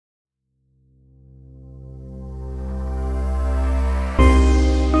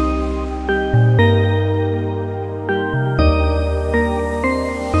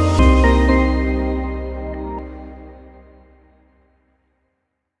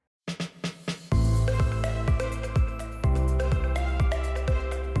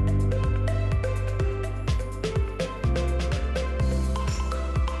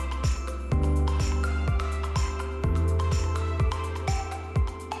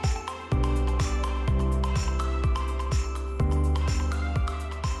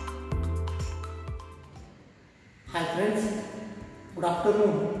Good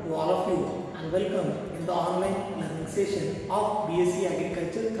afternoon to all of you and welcome in the online learning session of B.Sc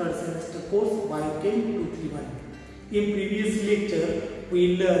Agriculture 3rd semester course Biochem 231. In previous lecture,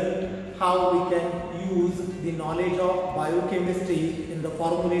 we learned how we can use the knowledge of biochemistry in the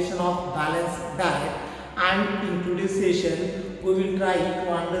formulation of balanced diet, and in today's session, we will try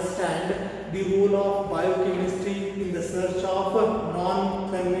to understand the role of biochemistry in the search of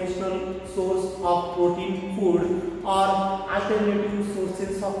non-conventional source of protein food or alternative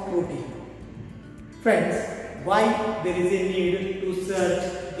sources of protein. Friends, why there is a need to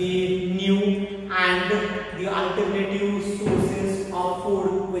search the new and the alternative sources of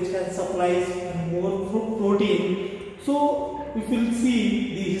food which can supply more protein? So, we will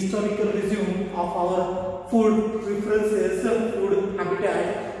see the historical resume of our food preferences, food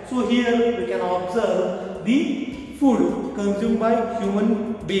habitat. So here we can observe the food consumed by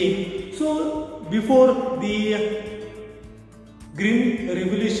human being. So before the Green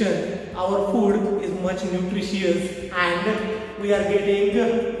Revolution, our food is much nutritious and we are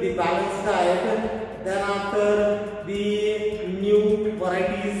getting the balanced diet. Then after the new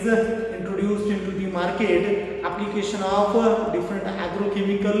varieties introduced into the market, application of different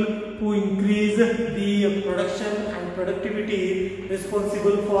agrochemical to increase the production and productivity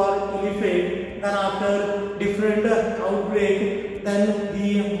responsible for ill effect. Then after different outbreak, then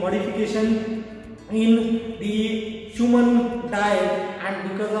the modification in the human diet,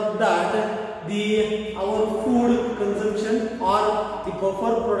 and because of that our food consumption or the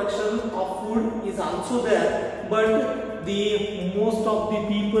buffer production of food is also there, but the most of the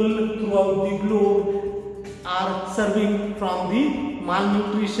people throughout the globe are suffering from the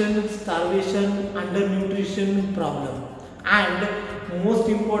malnutrition, starvation, undernutrition problem. And most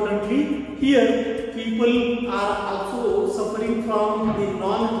importantly, here people are also suffering from the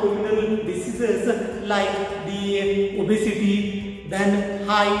non-terminal diseases like the obesity, then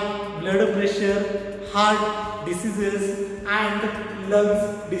high blood pressure, heart diseases and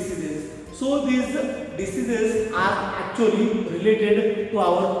lungs diseases. So these diseases are actually related to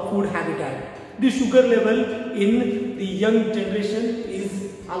our food habitat. The sugar level in the young generation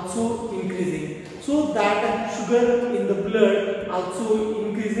is also increasing. So that sugar in the blood also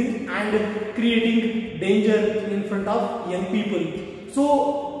increasing and creating danger in front of young people.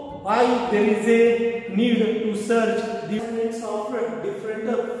 So why there is a need to search the elements of different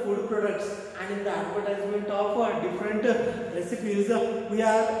food products, and in the advertisement of different recipes we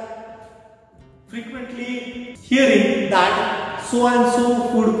are frequently hearing that so and so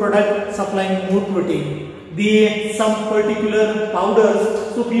food product supplying more protein. Some particular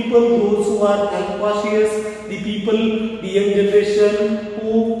powders, so people, those who are health conscious, the people, the young generation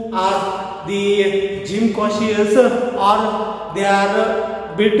who are the gym conscious or they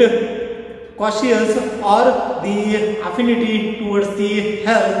are bit cautious or the affinity towards the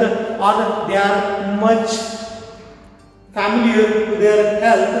health, or they are much familiar to their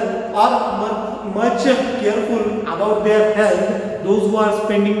health or much careful about their health, those who are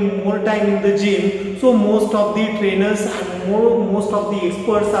spending more time in the gym. So most of the trainers and most of the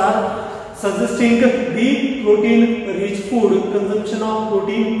experts are suggesting the protein rich food, consumption of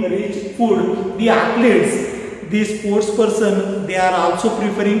protein rich food. The athletes, the sports person, they are also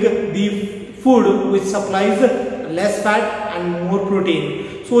preferring the food which supplies less fat and more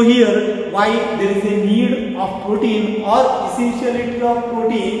protein. So here, why there is a need of protein or essentiality of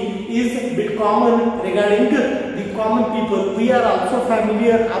protein is a bit common regarding the common people. We are also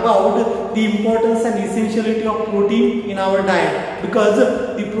familiar about the importance and essentiality of protein in our diet, because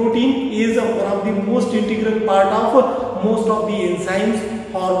the protein is one of the most integral part of most of the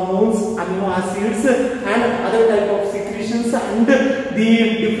enzymes, hormones, amino acids and other type of secretions, and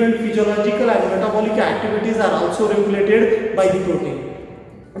the different physiological and metabolic activities are also regulated by the protein.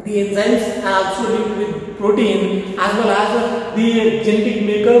 The enzymes are also linked with protein, as well as the genetic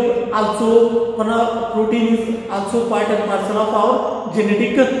makeup. Also, protein is also part and parcel of our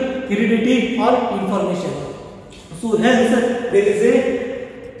genetic heredity or information. So hence there is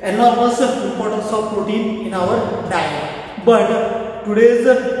a enormous importance of protein in our diet. But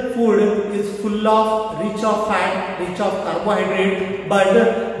today's food is full of rich of fat, rich of carbohydrate, but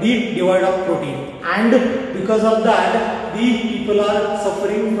the devoid of protein, and because of that the people are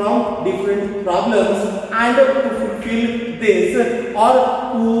suffering from different problems. And to fulfill this, or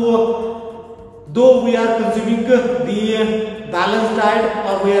to, though we are consuming the balanced diet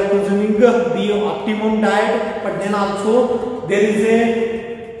or we are consuming the optimum diet, but then also there is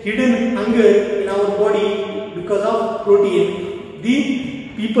a hidden hunger in our body because of protein.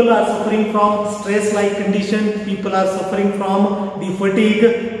 The people are suffering from stress-like condition, people are suffering from the fatigue,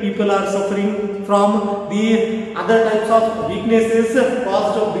 people are suffering from the other types of weaknesses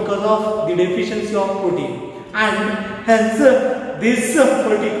caused because of the deficiency of protein, and hence this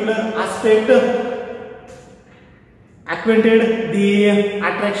particular aspect acquainted the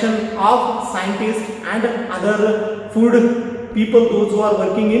attraction of scientists and other food people, those who are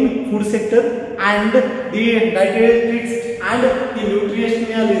working in food sector, and the dietetics and the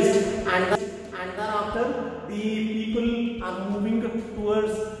nutritionalists, and thereafter the people are moving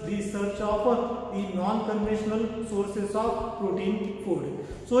towards the search of the non-conventional sources of protein food.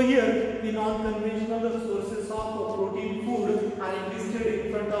 So here the non-conventional sources of protein food are listed in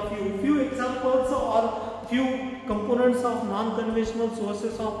front of you. Few examples or few components of non-conventional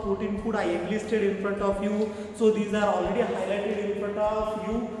sources of protein food I enlisted in front of you. So these are already highlighted in front of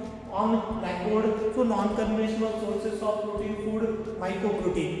you on blackboard. So non-conventional sources of protein food: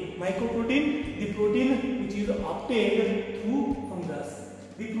 mycoprotein. Mycoprotein, the protein which is obtained through fungus.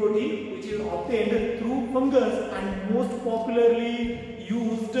 The protein which is obtained through fungus, and most popularly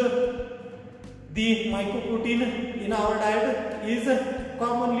used the mycoprotein in our diet is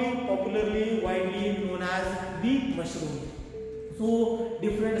commonly, popularly, widely known as the mushroom. So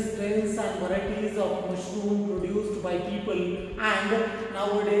different strains and varieties of mushroom produced by people, and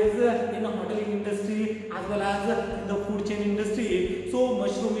nowadays in the hotel industry as well as in the food chain industry, so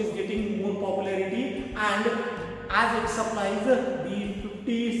mushroom is getting more popularity, and as it supplies the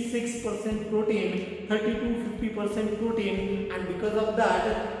 56% protein, 30 to 50% protein, and because of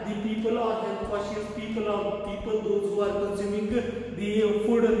that the people or health conscious people or people those who are consuming the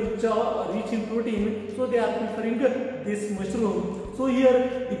food rich in protein, so they are preferring this mushroom. So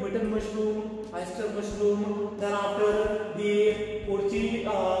here the button mushroom, oyster mushroom, thereafter the porcini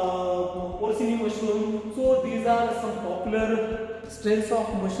mushroom. So these are some popular strains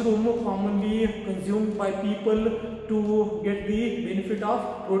of mushroom commonly consumed by people to get the benefit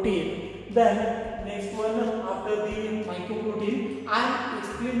of protein. Then next one, after the mycoprotein, I am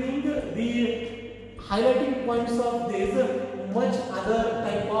explaining the highlighting points of this. Much other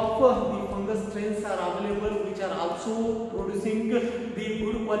type of the fungus strains are available which are also producing the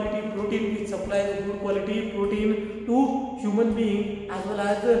good quality protein, which supplies good quality protein to human being as well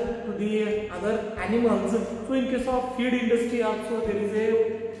as to the other animals. So in case of feed industry also there is a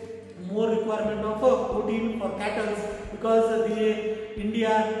more requirement of protein for cattle, because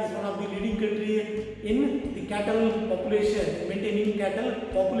India is one of the leading country in the cattle population, maintaining cattle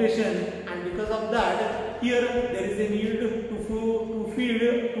population, and because of that here there is a need to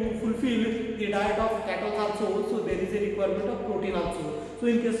fulfill the diet of cattle also, so there is a requirement of protein also. So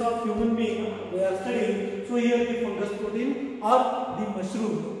in case of human being we are studying, so here the fungus protein or the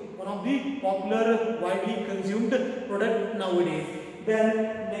mushroom, one of the popular widely consumed product nowadays. Then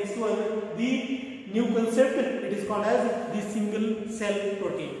next one, the new concept, it is called as the single cell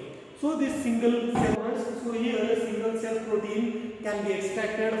protein. So this single cell, so here single cell protein can be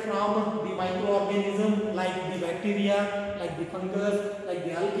extracted from the microorganism like the bacteria, like the fungus, like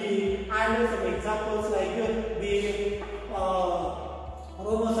the algae, and some examples like the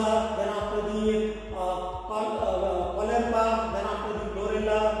Romosa, then after the Colerpa, then after the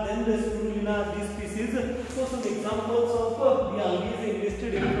Chlorella, then the Spirulina, these species. So some examples of the algae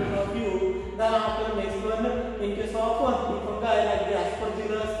listed in front of you. Then after next one, in case of the fungi like the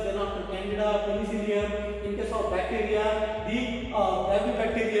Aspergillus, then after Candida, Penicillium. In case of bacteria, the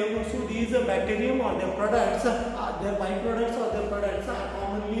Brevibacterium. So these bacterium or their products, their byproducts or their products are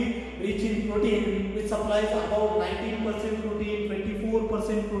commonly rich in protein, which supplies about 19% protein,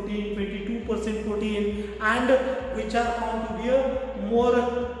 24% protein, 22% protein, and which are found to be a more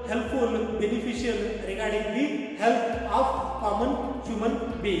helpful, beneficial regarding the health of common human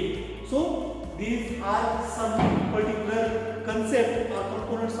being. So these are some particular concept or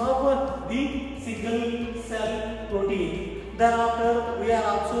components of the single cell protein. Thereafter, we are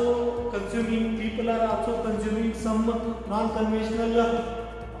also consuming, people are also consuming some non-conventional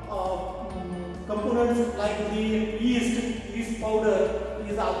components like the yeast powder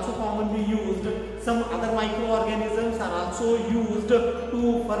is also commonly used. Some other microorganisms are also used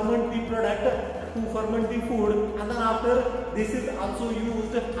to ferment the product, to ferment the food, and then after this is also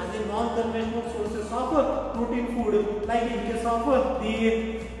used as a non-conventional sources of protein food, like in case of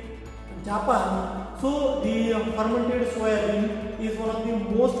the Japan. So the fermented soybean is one of the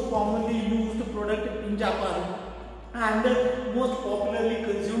most commonly used product in Japan and most popularly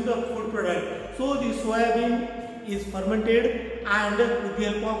consumed food product. So the soybean is fermented and with the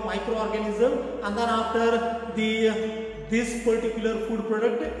help of microorganism, and then after this particular food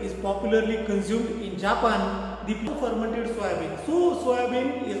product is popularly consumed in Japan, the fermented soybean. So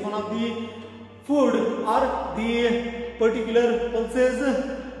soybean is one of the food or the particular pulses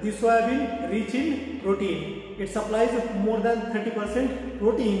the soybean rich in protein. It supplies more than 30%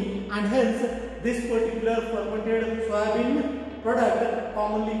 protein, and hence this particular fermented soybean product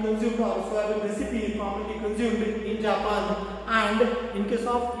commonly consumed, or soybean recipe commonly consumed in Japan. And in case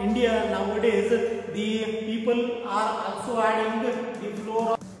of India nowadays, the people are also adding the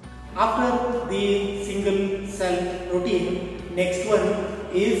flour after the single cell protein. Next one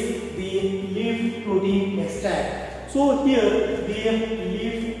is the leaf protein extract. So here the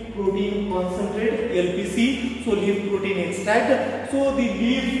leaf protein concentrate, LPC, so leaf protein extract. So the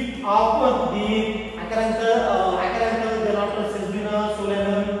leaf of the Acarantha, thereafter Sesbina,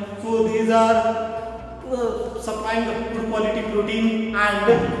 Solanum. So these are supplying good quality protein,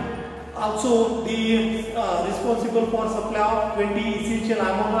 and also the responsible for supply of 20 essential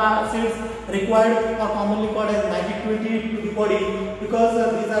amino acids required, or commonly called as magic 20 to the body, because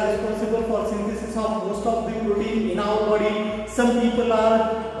these are responsible for synthesis of most of the protein in our body. Some people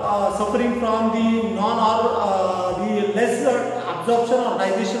are suffering from the the less absorption or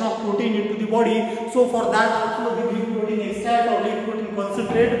digestion of protein into the body. So for that also the leaf protein extract or leaf protein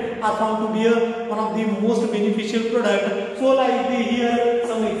concentrate are found to be one of the most beneficial product. So like here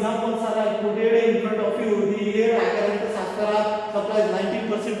some examples are I put in front of you. The here Acarantha saccharina supplies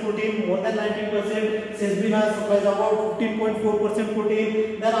 19% protein, more than 19%. Sesbina supplies about 15.4%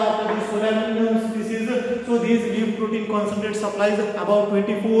 protein. Then after the Solanum species, so these leaf protein concentrate supplies about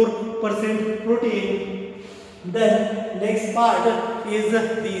 24% protein. Then next part is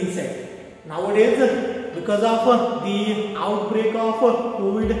the insect. Nowadays, because of the outbreak of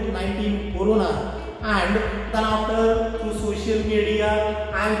COVID-19 corona, and then after through social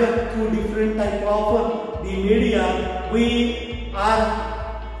media and through different type of the media, we are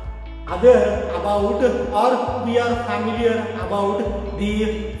aware about, or we are familiar about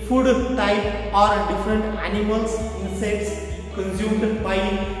the food type or different animals, insects consumed by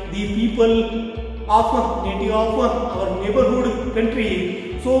the people of native of our neighborhood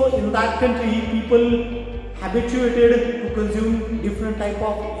country. So in that country, people habituated to consume different type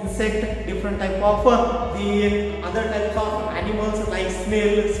of insect, different type of the other types of animals like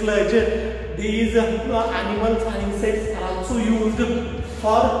snail, sludge. These animals and insects are also used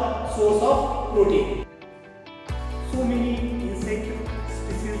for source of protein. So many insect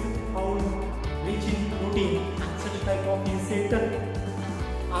species found rich in protein, and such type of insect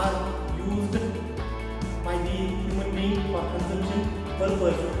are used by the human being for consumption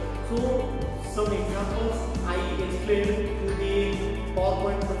purpose. So some examples I explained to the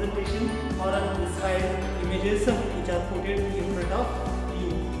PowerPoint presentation or on the slide images which are put in front of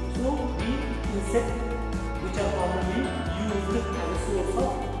you. So the insect which are commonly used as a source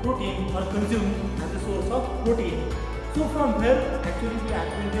of protein or consumed as a source of protein. So from here actually we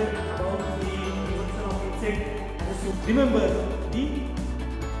acquainted about the consumption of insect as a source. Remember, the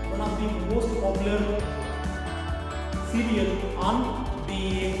one of the most popular serial on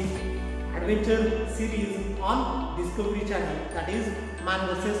the adventure series on Discovery Channel, that is Man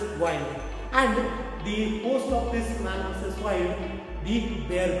vs Wild, and the host of this Man vs Wild, the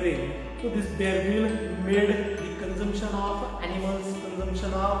Bear Grylls. So this Bear Grylls made the consumption of animals,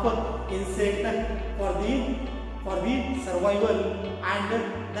 consumption of insect for the survival, and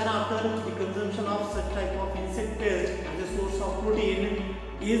then after the consumption of such type of insect paste as a source of protein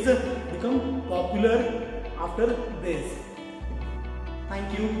is become popular after this.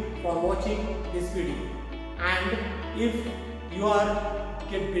 Thank you for watching this video, and if you are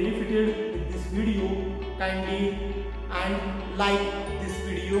get benefited with this video, kindly and like this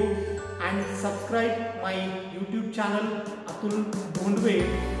video and subscribe my YouTube channel Atul Bondwe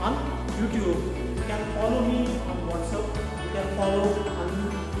on YouTube. You can follow me on WhatsApp, you can follow on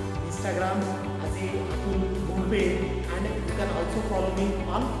Instagram as a Atul Bondwe, and you can also follow me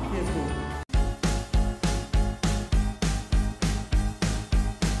on Facebook.